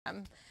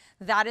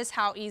That is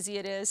how easy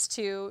it is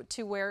to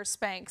wear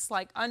Spanx,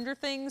 like under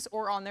things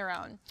or on their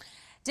own.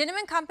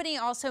 Denim Company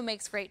also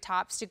makes great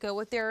tops to go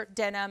with their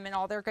denim and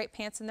all their great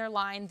pants in their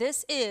line.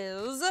 This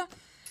is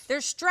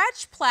their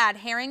stretch plaid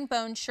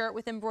herringbone shirt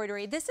with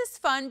embroidery. This is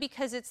fun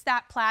because it's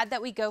that plaid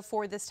that we go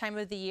for this time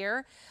of the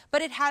year,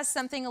 but it has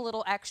something a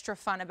little extra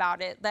fun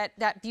about it.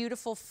 That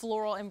beautiful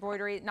floral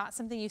embroidery, not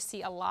something you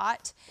see a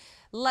lot.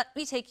 Let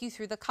me take you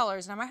through the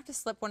colors, and I might have to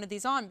slip one of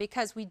these on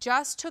because we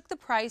just took the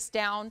price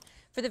down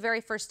for the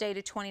very first day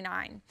to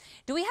 $29.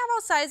 Do we have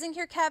all sizing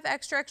here, Kev?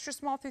 Extra, extra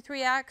small through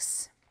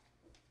 3X?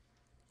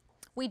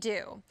 We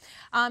do.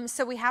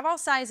 So we have all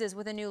sizes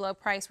with a new low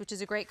price, which is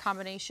a great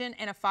combination,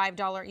 and a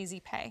 $5 easy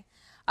pay.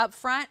 Up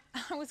front,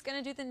 I was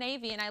going to do the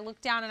navy, and I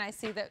look down and I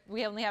see that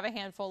we only have a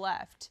handful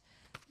left.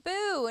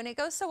 Boo, and it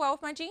goes so well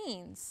with my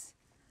jeans.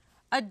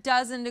 A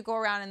dozen to go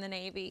around in the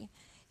navy.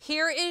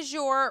 Here is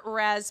your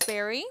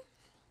raspberry.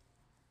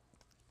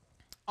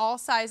 All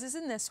sizes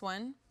in this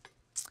one.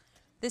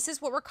 This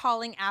is what we're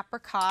calling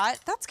apricot.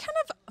 That's kind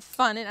of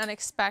fun and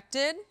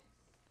unexpected.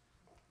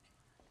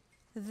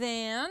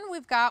 Then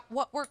we've got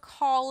what we're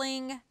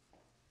calling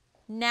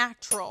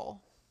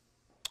natural.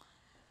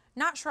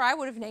 Not sure I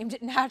would have named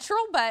it natural,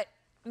 but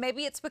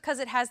maybe it's because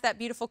it has that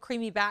beautiful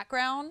creamy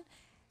background.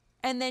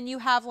 And then you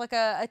have like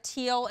a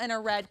teal and a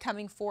red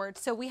coming forward.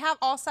 So we have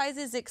all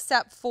sizes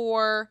except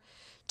for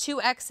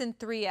 2X and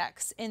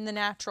 3X in the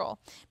natural.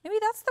 Maybe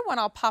that's the one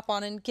I'll pop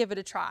on and give it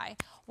a try.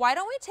 Why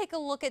don't we take a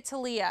look at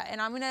Talia?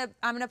 And I'm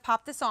gonna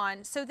pop this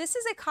on. So this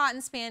is a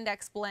cotton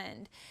spandex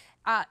blend.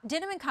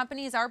 Denim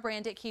Company is our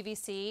brand at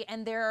QVC,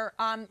 and they're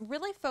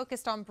really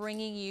focused on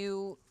bringing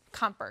you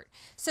comfort.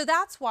 So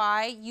that's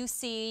why you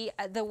see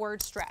the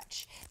word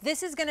stretch.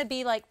 This is going to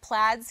be like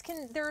plaids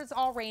there's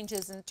all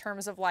ranges in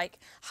terms of like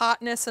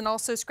hotness and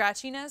also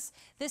scratchiness.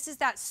 This is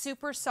that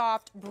super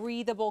soft,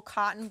 breathable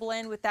cotton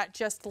blend with that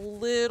just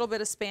little bit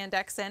of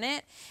spandex in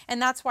it.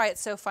 And that's why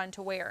it's so fun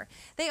to wear.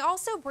 They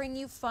also bring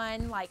you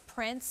fun like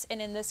prints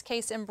and in this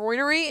case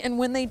embroidery. And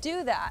when they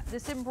do that,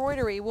 this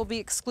embroidery will be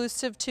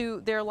exclusive to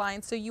their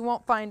line. So you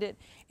won't find it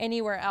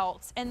anywhere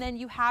else. And then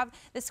you have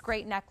this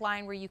great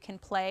neckline where you can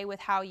play with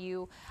how you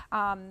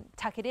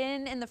tuck it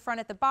in the front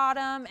at the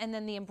bottom, and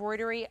then the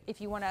embroidery if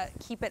you want to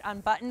keep it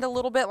unbuttoned a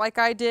little bit like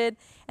I did,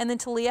 and then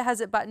Talia has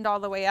it buttoned all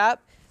the way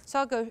up.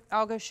 So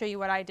I'll go show you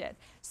what I did.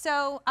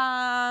 So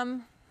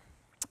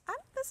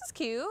this is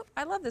cute.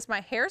 I love this. My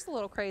hair's a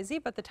little crazy,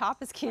 but the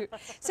top is cute.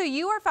 So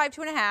you are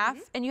 5'2½",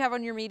 and you have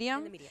on your medium?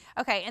 In the medium.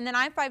 Okay, and then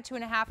I'm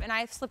 5'2½", and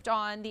I've slipped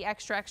on the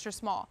extra, extra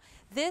small.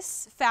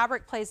 This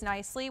fabric plays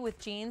nicely with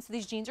jeans.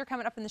 These jeans are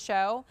coming up in the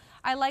show.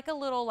 I like a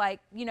little like,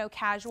 you know,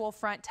 casual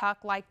front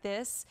tuck like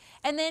this.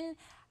 And then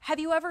have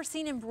you ever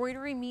seen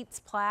embroidery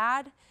meets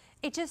plaid?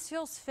 It just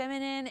feels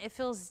feminine, it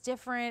feels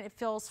different, it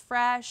feels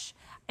fresh,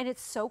 and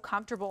it's so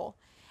comfortable.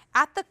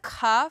 At the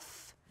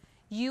cuff,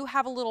 you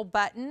have a little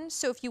button,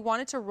 so if you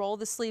wanted to roll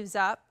the sleeves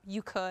up,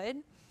 you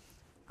could.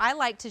 I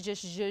like to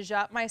just zhuzh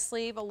up my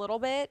sleeve a little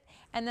bit,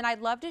 and then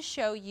I'd love to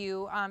show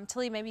you,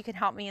 Talia, maybe you can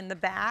help me in the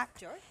back.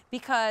 Sure.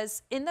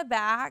 Because in the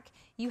back,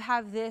 you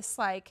have this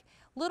like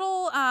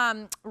little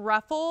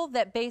ruffle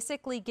that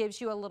basically gives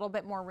you a little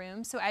bit more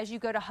room. So as you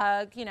go to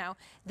hug, you know,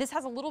 this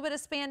has a little bit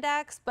of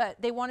spandex, but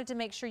they wanted to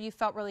make sure you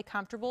felt really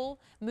comfortable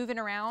moving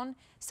around.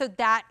 So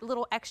that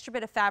little extra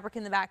bit of fabric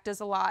in the back does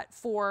a lot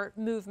for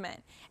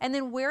movement. And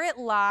then where it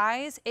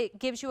lies, it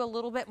gives you a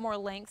little bit more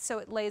length. So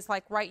it lays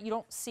like right, you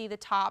don't see the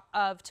top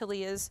of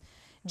Talia's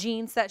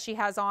jeans that she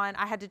has on.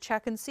 I had to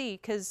check and see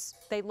because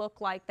they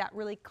look like that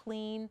really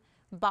clean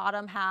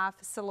bottom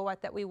half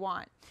silhouette that we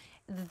want.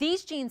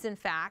 These jeans, in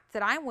fact,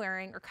 that I'm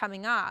wearing are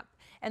coming up,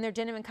 and they're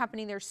Denim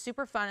Company. They're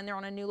super fun, and they're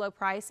on a new low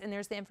price, and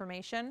there's the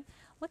information.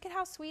 Look at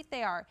how sweet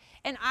they are.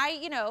 And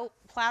you know,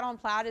 plaid on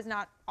plaid is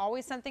not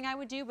always something I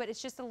would do, but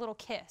it's just a little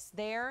kiss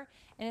there,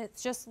 and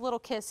it's just a little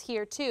kiss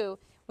here too,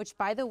 which,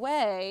 by the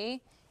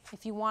way,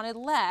 if you wanted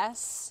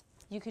less,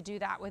 you could do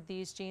that with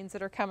these jeans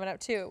that are coming up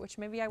too, which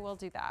maybe I will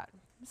do that.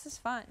 This is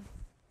fun.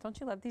 Don't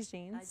you love these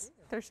jeans? I do.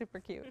 They're super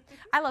cute.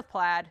 I love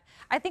plaid.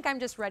 I think I'm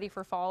just ready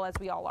for fall, as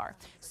we all are.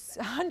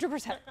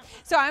 100%.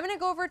 So I'm going to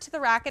go over to the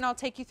rack and I'll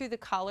take you through the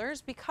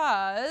colors,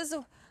 because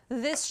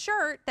this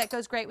shirt that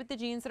goes great with the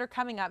jeans that are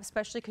coming up,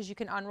 especially because you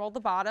can unroll the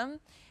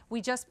bottom,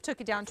 we just took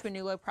it down to a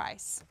new low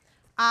price.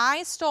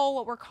 I stole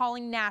what we're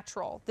calling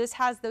natural. This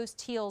has those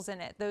teals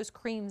in it, those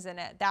creams in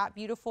it, that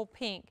beautiful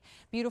pink,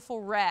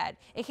 beautiful red.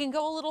 It can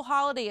go a little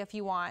holiday if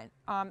you want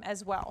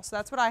as well. So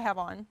that's what I have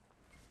on.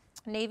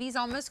 Navy's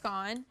almost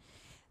gone.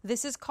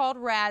 This is called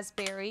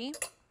raspberry.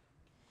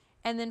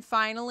 And then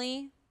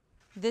finally,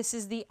 this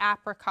is the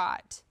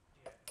apricot.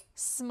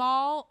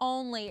 Small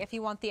only if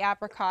you want the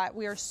apricot.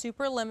 We are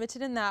super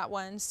limited in that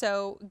one.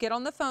 So get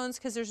on the phones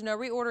because there's no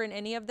reorder in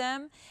any of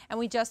them. And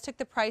we just took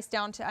the price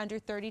down to under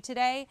 $30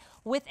 today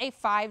with a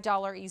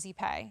 $5 easy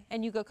pay.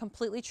 And you go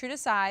completely true to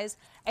size.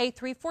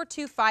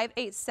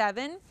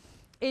 A342587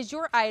 is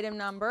your item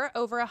number.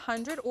 Over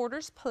 100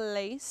 orders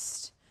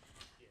placed.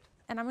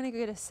 And I'm gonna go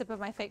get a sip of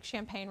my fake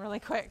champagne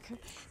really quick.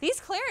 These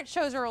clearance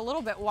shows are a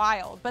little bit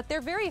wild, but they're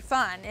very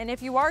fun. And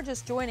if you are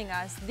just joining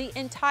us, the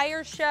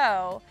entire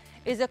show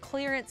is a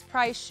clearance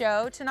price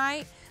show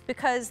tonight,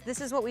 because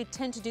this is what we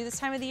tend to do this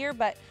time of the year.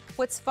 But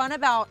what's fun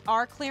about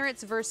our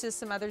clearance versus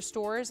some other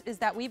stores is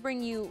that we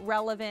bring you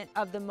relevant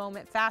of the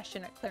moment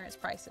fashion at clearance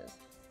prices.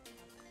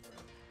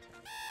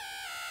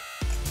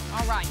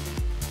 All right.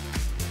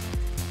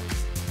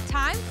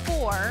 Time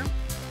for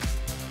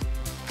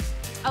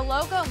a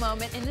logo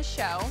moment in the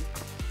show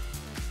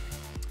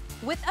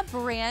with a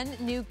brand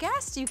new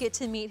guest you get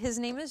to meet. His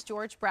name is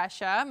George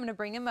Brescia. I'm going to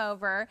bring him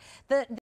over.